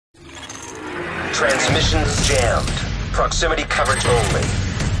Transmissions jammed. Proximity coverage only.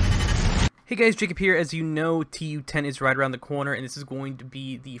 Hey guys, Jacob here. As you know, TU10 is right around the corner, and this is going to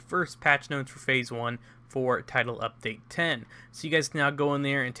be the first patch notes for Phase 1 for Title Update 10. So you guys can now go in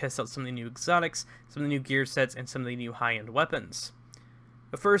there and test out some of the new exotics, some of the new gear sets, and some of the new high-end weapons.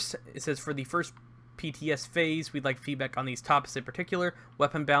 But first, it says for the first PTS phase, we'd like feedback on these topics in particular: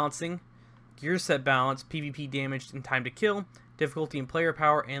 weapon balancing, gear set balance, PvP damage and time to kill, difficulty and player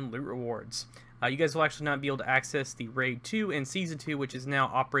power, and loot rewards. You guys will actually not be able to access the Raid 2 and Season 2, which is now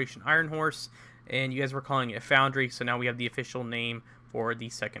Operation Iron Horse, and you guys were calling it Foundry, so now we have the official name for the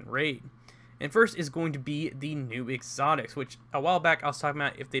second raid. And first is going to be the new exotics, which a while back I was talking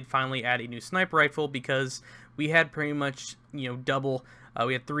about if they'd finally add a new sniper rifle, because we had pretty much, double.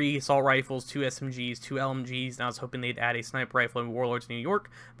 We had 3 assault rifles, 2 SMGs, 2 LMGs, and I was hoping they'd add a sniper rifle in Warlords New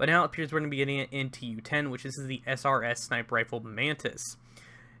York, but now it appears we're going to be getting it in TU10, which is the SRS sniper rifle Mantis.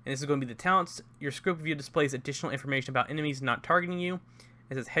 And this is going to be the talents. Your scope view displays additional information about enemies not targeting you.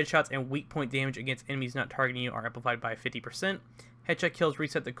 It says headshots and weak point damage against enemies not targeting you are amplified by 50%. Headshot kills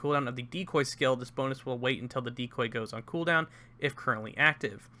reset the cooldown of the decoy skill. This bonus will wait until the decoy goes on cooldown if currently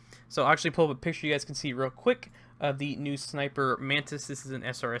active. So I'll actually pull up a picture you guys can see real quick of the new sniper Mantis. This is an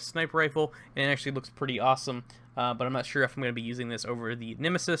SRS sniper rifle, and it actually looks pretty awesome. But I'm not sure if I'm going to be using this over the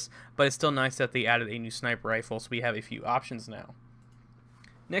Nemesis, but it's still nice that they added a new sniper rifle, so we have a few options now.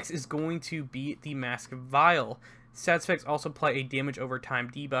 Next is going to be the Mask Vial. Stats effects also apply a damage over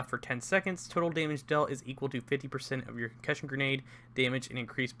time debuff for 10 seconds. Total damage dealt is equal to 50% of your concussion grenade damage and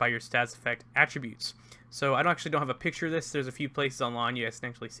increased by your stats effect attributes. So I actually don't have a picture of this. There's a few places online. You guys can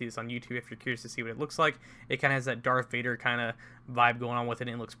actually see this on YouTube if you're curious to see what it looks like. It kind of has that Darth Vader kind of vibe going on with it,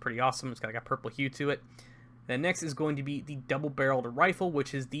 and it looks pretty awesome. It's got like a purple hue to it. Then next is going to be the double-barreled rifle,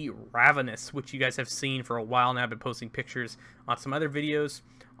 which is the Ravenous, which you guys have seen for a while now. I've been posting pictures on some other videos.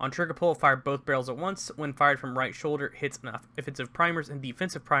 On trigger pull, fire both barrels at once. When fired from right shoulder, hits offensive primers and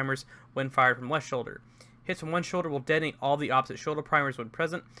defensive primers when fired from left shoulder. Hits from one shoulder will detonate all the opposite shoulder primers when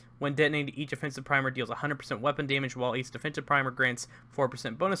present. When detonated, each offensive primer deals 100% weapon damage, while each defensive primer grants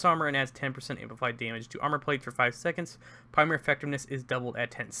 4% bonus armor and adds 10% amplified damage to armor plates for 5 seconds. Primer effectiveness is doubled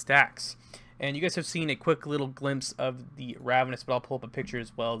at 10 stacks. And you guys have seen a quick little glimpse of the Ravenous, but I'll pull up a picture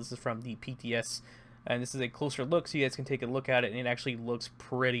as well. This is from the PTS, and this is a closer look, so you guys can take a look at it, and it actually looks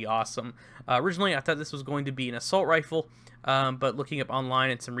pretty awesome. Originally, I thought this was going to be an assault rifle, but looking up online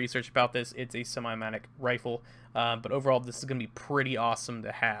and some research about this, it's a semi-automatic rifle. But overall, this is going to be pretty awesome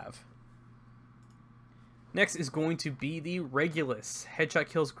to have. Next is going to be the Regulus. Headshot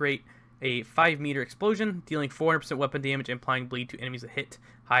kills great. A 5-meter explosion, dealing 400% weapon damage and applying bleed to enemies that hit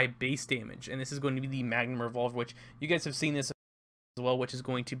high base damage. And this is going to be the Magnum revolver, which you guys have seen this as well, which is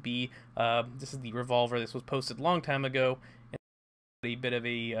going to be, this is the revolver. This was posted a long time ago, and a bit of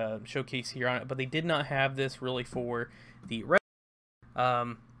a showcase here on it, but they did not have this really for the red.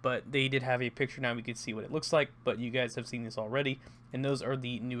 But they did have a picture. Now we can see what it looks like, but you guys have seen this already, and those are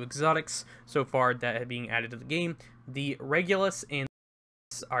the new exotics so far that are being added to the game. The Regulus and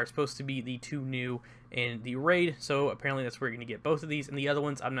are supposed to be the 2 new in the raid, so apparently that's where you're going to get both of these, and the other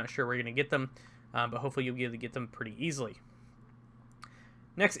ones I'm not sure where you're going to get them, but hopefully you'll be able to get them pretty easily.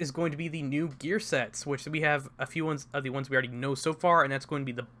 Next is going to be the new gear sets, which we have a few ones of the ones we already know so far, and that's going to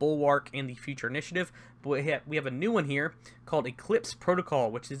be the Bulwark and the Future Initiative. But we have a new one here called Eclipse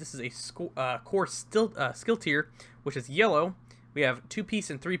Protocol, which is this is a core skill tier, which is yellow. We have 2-piece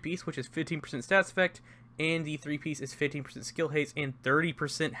and 3-piece, which is 15% stats effect, and the 3-piece is 15% skill haste and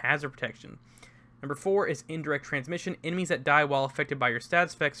 30% hazard protection. Number 4 is indirect transmission. Enemies that die while affected by your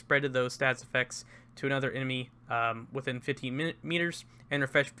stats effects spread to those stats effects to another enemy within 15 meters and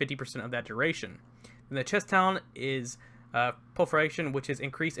refresh 50% of that duration. And the chest talent is proliferation, which is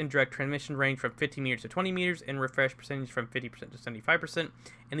increased indirect transmission range from 15 meters to 20 meters and refresh percentage from 50% to 75%.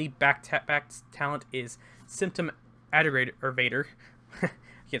 And the back talent is symptom aggravator.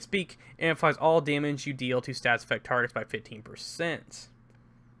 Can't speak, amplifies all damage you deal to stats effect targets by 15%.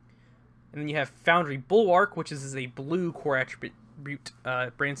 And then you have Foundry Bulwark, which is a blue core attribute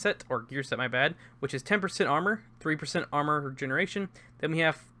brand set, or gear set, my bad, which is 10% armor, 3% armor regeneration. Then we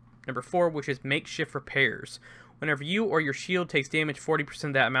have number 4, which is makeshift repairs. Whenever you or your shield takes damage, 40%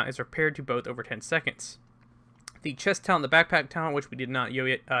 of that amount is repaired to both over 10 seconds. The chest talent, the backpack talent, which we did not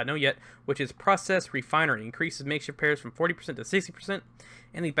know yet, which is Process Refinery, increases makeshift repairs from 40% to 60%,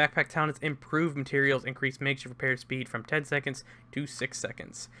 and the backpack talent is Improved Materials, increase makeshift repair speed from 10 seconds to 6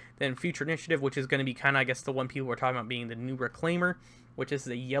 seconds. Then Future Initiative, which is going to be kind of, I guess, the one people are talking about being the new Reclaimer, which is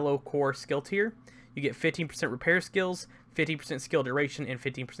a yellow core skill tier. You get 15% repair skills, 50% skill duration, and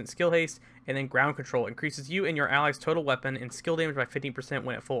 15% skill haste, and then Ground Control increases you and your allies' total weapon and skill damage by 15%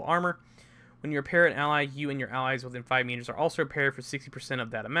 when at full armor. When you repair an ally, you and your allies within 5 meters are also repaired for 60%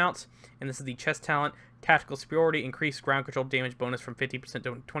 of that amount. And this is the chest talent. Tactical superiority, increased ground control damage bonus from 50%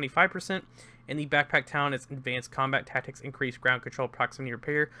 to 25%. And the backpack talent is advanced combat tactics, increased ground control proximity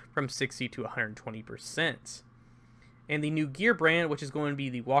repair from 60 to 120%. And the new gear brand, which is going to be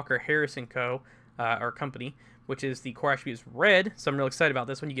the Walker Harrison Co. Or company, which is the core attribute is red, so I'm really excited about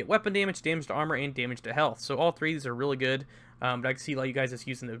this one. You get weapon damage, damage to armor, and damage to health. So all 3 of these are really good, but I can see a lot of you guys just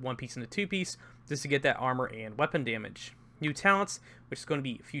using the 1-piece and the 2-piece just to get that armor and weapon damage. New talents, which is going to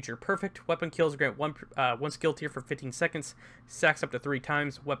be Future Perfect. Weapon kills grant one skill tier for 15 seconds, stacks up to 3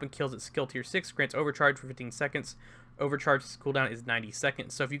 times. Weapon kills at skill tier 6, grants overcharge for 15 seconds. Overcharge cooldown is 90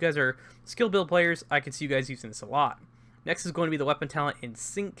 seconds. So if you guys are skill build players, I can see you guys using this a lot. Next is going to be the weapon talent in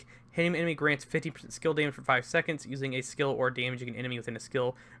Sync. Hitting an enemy grants 50% skill damage for 5 seconds. Using a skill or damaging an enemy within a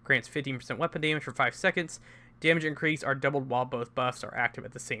skill grants 15% weapon damage for 5 seconds. Damage increase are doubled while both buffs are active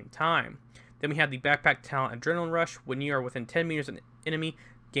at the same time. Then we have the backpack talent Adrenaline Rush. When you are within 10 meters of an enemy,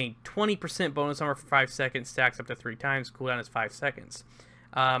 gain 20% bonus armor for 5 seconds. Stacks up to 3 times. Cooldown is 5 seconds.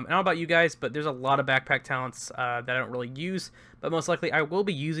 I don't know about you guys, but there's a lot of backpack talents that I don't really use, but most likely I will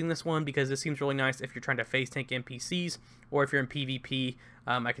be using this one because this seems really nice if you're trying to face tank NPCs, or if you're in PvP.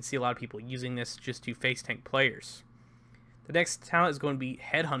 I can see a lot of people using this just to face tank players. The next talent is going to be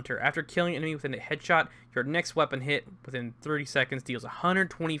Headhunter. After killing an enemy within a headshot, your next weapon hit within 30 seconds deals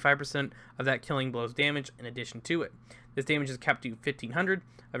 125% of that killing blow's damage in addition to it. This damage is capped to 1500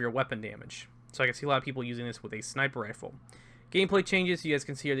 of your weapon damage. So I can see a lot of people using this with a sniper rifle. Gameplay changes. You guys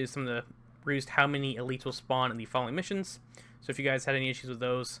can see here there's some of the reduced how many elites will spawn in the following missions. So if you guys had any issues with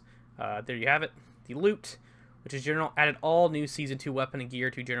those, there you have it. The loot, which is general, added all new Season 2 weapon and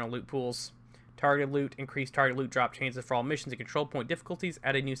gear to general loot pools. Targeted loot, increased target loot drop chances for all missions and control point difficulties.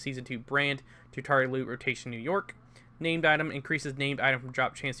 Added new Season 2 brand to target loot rotation New York. Named item, increases named item from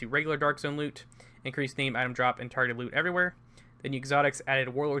drop chance to regular Dark Zone loot. Increased named item drop and target loot everywhere. The new exotics, added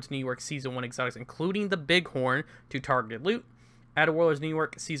Warlords New York Season 1 exotics, including the Bighorn, to targeted loot. Added Warlords New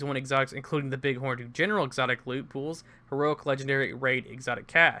York Season 1 exotics, including the Bighorn, to general exotic loot pools, heroic, legendary, raid, exotic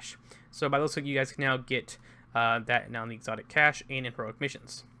cache. So by those, you guys can now get that now in the exotic cache and in heroic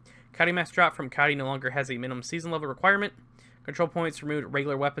missions. Coyote Mask drop from Coyote no longer has a minimum season level requirement. Control points removed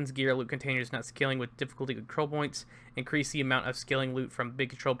regular weapons, gear, loot containers not scaling with difficulty control points. Increase the amount of scaling loot from big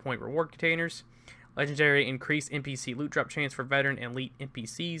control point reward containers. Legendary, increase NPC loot drop chance for veteran and elite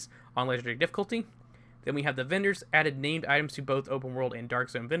NPCs on legendary difficulty. Then we have the vendors, added named items to both open world and dark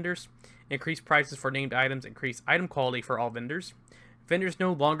zone vendors. Increased prices for named items, increased item quality for all vendors. Vendors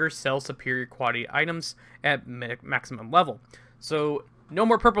no longer sell superior quality items at maximum level. So no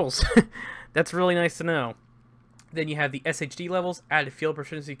more purples. That's really nice to know. Then you have the SHD levels, added field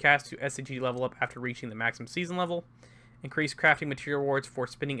proficiency cast to SHD level up after reaching the maximum season level. Increased crafting material rewards for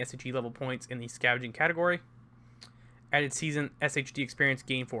spending SHD level points in the scavenging category. Added season SHD experience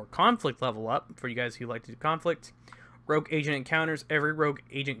gain for conflict level up, for you guys who like to do conflict. Rogue agent encounters. Every rogue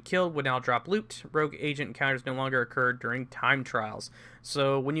agent killed would now drop loot. Rogue agent encounters no longer occur during time trials.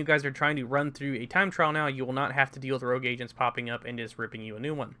 So when you guys are trying to run through a time trial now, you will not have to deal with rogue agents popping up and just ripping you a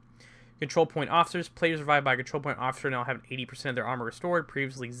new one. Control point officers. Players revived by a control point officer now have 80% of their armor restored,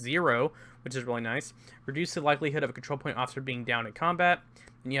 previously 0, which is really nice. Reduce the likelihood of a control point officer being down in combat.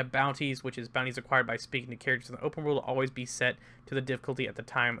 Then you have bounties, which is bounties acquired by speaking to characters in the open world will always be set to the difficulty at the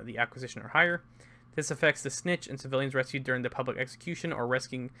time of the acquisition or higher. This affects the snitch and civilians rescued during the public execution or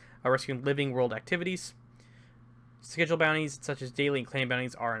rescuing living world activities. Schedule bounties, such as daily and clan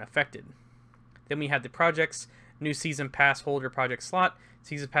bounties, are unaffected. Then we have the projects. New season pass holder project slot.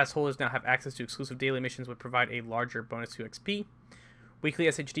 Season pass holders now have access to exclusive daily missions, which provide a larger bonus to XP. Weekly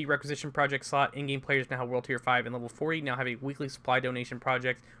SHD requisition project slot. In-game players now have World Tier 5 and level 40 now have a weekly supply donation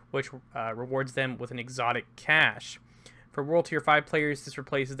project, which rewards them with an exotic cache. For World Tier 5 players, this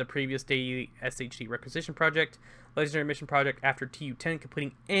replaces the previous daily SHD requisition project. Legendary mission project. After TU10,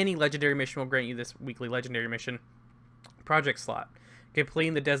 completing any legendary mission will grant you this weekly legendary mission project slot.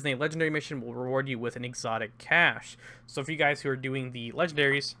 Completing the designated legendary mission will reward you with an exotic cache. So for you guys who are doing the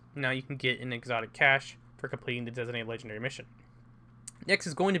legendaries, now you can get an exotic cache for completing the designated legendary mission. Next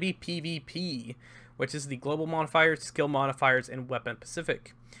is going to be PvP, which is the global modifiers, skill modifiers, and weapon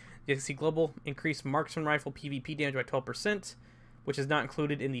specific. You can see global increase marksman rifle PvP damage by 12%, which is not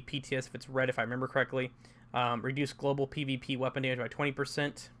included in the PTS if it's red, if I remember correctly. Reduce global PvP weapon damage by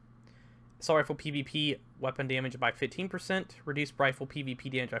 20%. Assault rifle PvP weapon damage by 15%, reduce rifle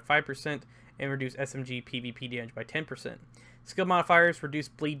PvP damage by 5%, and reduce SMG PvP damage by 10%. Skill modifiers, reduce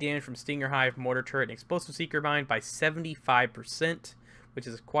bleed damage from Stinger Hive, Mortar Turret, and Explosive Seeker Mine by 75%, which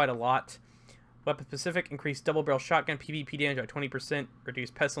is quite a lot. Weapon specific, increase double barrel shotgun PvP damage by 20%,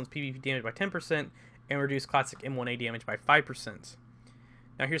 reduce pestilence PvP damage by 10%, and reduce classic M1A damage by 5%.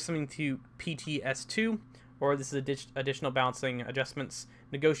 Now here's something to PTS2, or this is additional balancing adjustments.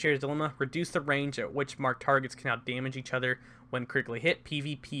 Negotiator's Dilemma, reduce the range at which marked targets can now damage each other when critically hit,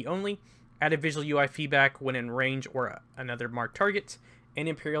 PvP only. Added visual UI feedback when in range or another marked target. And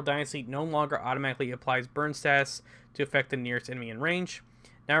Imperial Dynasty no longer automatically applies burn status to affect the nearest enemy in range.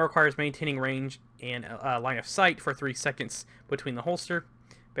 Now requires maintaining range and line of sight for 3 seconds between the holster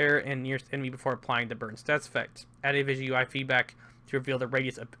bearer and nearest enemy before applying the burn stats effect. Added visual UI feedback to reveal the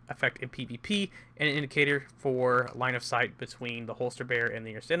radius effect in PvP and an indicator for line of sight between the holster bearer and the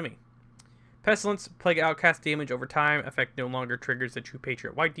nearest enemy. Pestilence, Plague Outcast damage over time, effect no longer triggers the True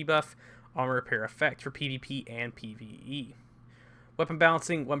Patriot White debuff, armor repair effect for PvP and PvE. Weapon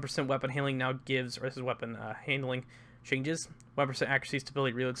balancing, 1% weapon handling now gives, or this is weapon handling changes, 1% accuracy,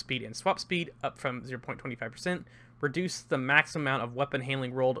 stability, reload speed, and swap speed, up from 0.25%. Reduce the maximum amount of weapon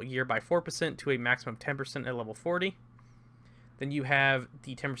handling rolled a year by 4% to a maximum of 10% at level 40. Then you have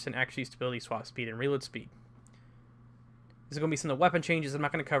the 10% accuracy, stability, swap speed, and reload speed. This is going to be some of the weapon changes. I'm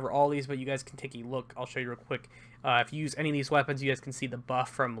not going to cover all these, but you guys can take a look. I'll show you real quick. If you use any of these weapons, you guys can see the buff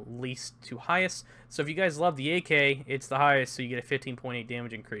from least to highest. So if you guys love the AK, it's the highest, so you get a 15.8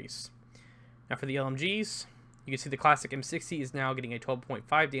 damage increase. Now for the LMGs, you can see the classic M60 is now getting a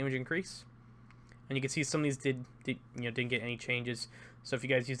 12.5 damage increase. And you can see some of these didn't get any changes. So if you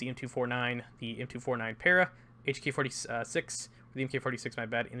guys use the M249, the M249 Para, HK46, or the MK46, my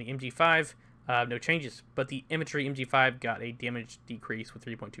bad, and the MG5, no changes. But the infantry MG5 got a damage decrease with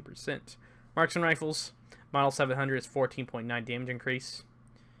 3.2%. Marksman rifles, Model 700 is 14.9 damage increase.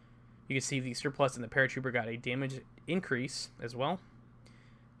 You can see the surplus and the paratrooper got a damage increase as well.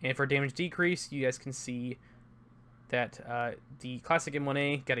 And for damage decrease, you guys can see that the classic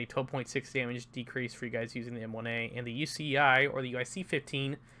M1A got a 12.6 damage decrease for you guys using the M1A, and the UCI, or the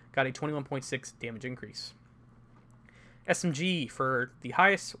UIC-15, got a 21.6 damage increase. SMG for the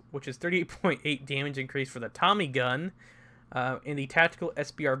highest, which is 38.8 damage increase for the Tommy gun, and the tactical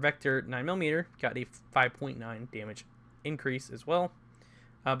SBR Vector 9mm got a 5.9 damage increase as well.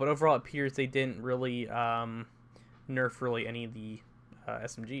 But overall, it appears they didn't really nerf really any of the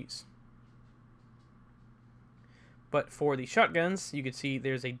SMGs. But for the shotguns, you can see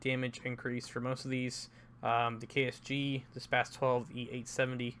there's a damage increase for most of these. The KSG, the SPAS 12, the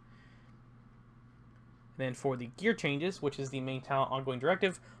E870. Then for the gear changes, which is the main talent ongoing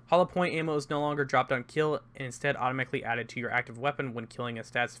directive, hollow point ammo is no longer dropped on kill and instead automatically added to your active weapon when killing a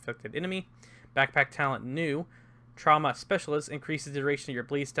stats affected enemy. Backpack talent new, trauma specialist increases the duration of your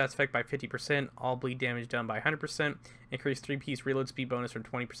bleed stats effect by 50%, all bleed damage done by 100%, increase 3-piece reload speed bonus from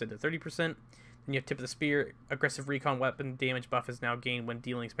 20% to 30%. Then you have tip of the spear, aggressive recon weapon damage buff is now gained when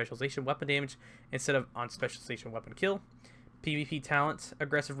dealing specialization weapon damage instead of on specialization weapon kill. PvP talent,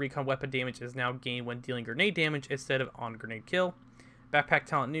 aggressive recon weapon damage is now gained when dealing grenade damage instead of on grenade kill. Backpack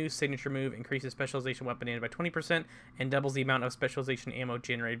talent new, signature move, increases specialization weapon damage by 20% and doubles the amount of specialization ammo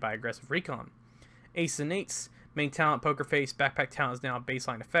generated by aggressive recon. Ace and Eights, main talent poker face, backpack talent is now a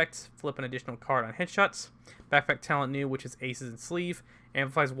baseline effect, flip an additional card on headshots. Backpack talent new, which is aces and sleeve,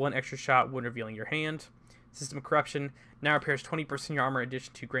 amplifies 1 extra shot when revealing your hand. System Corruption now repairs 20% of your armor in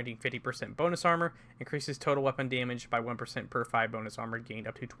addition to granting 50% bonus armor, increases total weapon damage by 1% per 5 bonus armor gained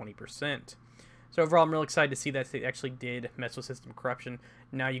up to 20%. So overall, I'm really excited to see that they actually did mess with System Corruption.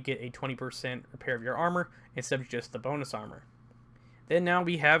 Now you get a 20% repair of your armor instead of just the bonus armor. Then now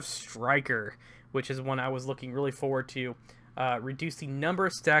we have Striker, which is one I was looking really forward to. Reduce the number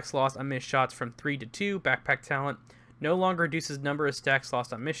of stacks lost on missed shots from 3 to 2. Backpack talent no longer reduces number of stacks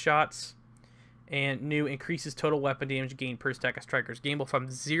lost on missed shots. And new increases total weapon damage gained per stack of Striker's gamble from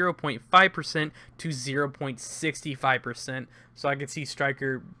 0.5% to 0.65%. So I can see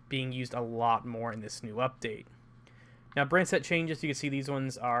Striker being used a lot more in this new update. Now brand set changes, you can see these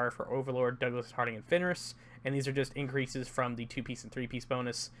ones are for Overlord, Douglas, Harding, and Fenris. And these are just increases from the 2-piece and 3-piece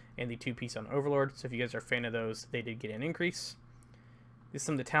bonus and the 2-piece on Overlord. So if you guys are a fan of those, they did get an increase. This is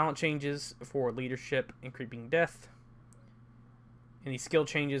some of the talent changes for Leadership and Creeping Death. And the skill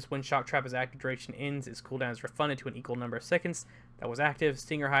changes, when Shock Trap is active, duration ends, its cooldown is refunded to an equal number of seconds that was active.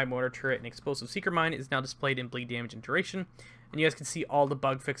 Stinger High, Mortar Turret, and Explosive Seeker Mine is now displayed in bleed damage and duration. And you guys can see all the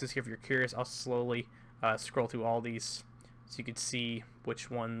bug fixes here if you're curious. I'll slowly scroll through all these so you can see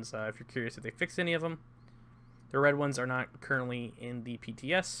which ones, if you're curious if they fixed any of them. The red ones are not currently in the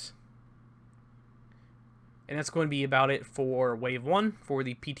PTS. And that's going to be about it for Wave 1 for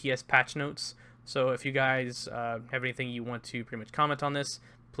the PTS patch notes. So if you guys have anything you want to pretty much comment on this,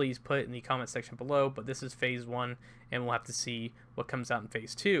 please put it in the comment section below. But this is Phase 1, and we'll have to see what comes out in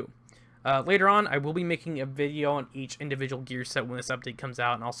Phase 2. Later on, I will be making a video on each individual gear set when this update comes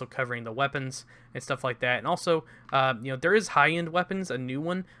out, and also covering the weapons and stuff like that. And also, there is high-end weapons, a new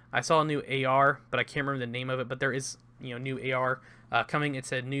one. I saw a new AR, but I can't remember the name of it. But there is, new AR coming.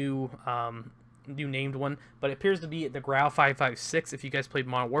 It's a new named one, but it appears to be the Grau 556. If you guys played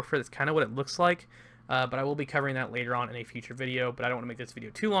Modern Warfare, that's kind of what it looks like. But I will be covering that later on in a future video. But I don't want to make this video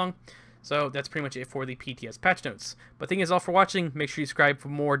too long. So that's pretty much it for the PTS patch notes. But thank you guys all for watching. Make sure you subscribe for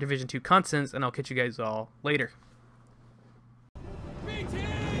more Division 2 content, and I'll catch you guys all later.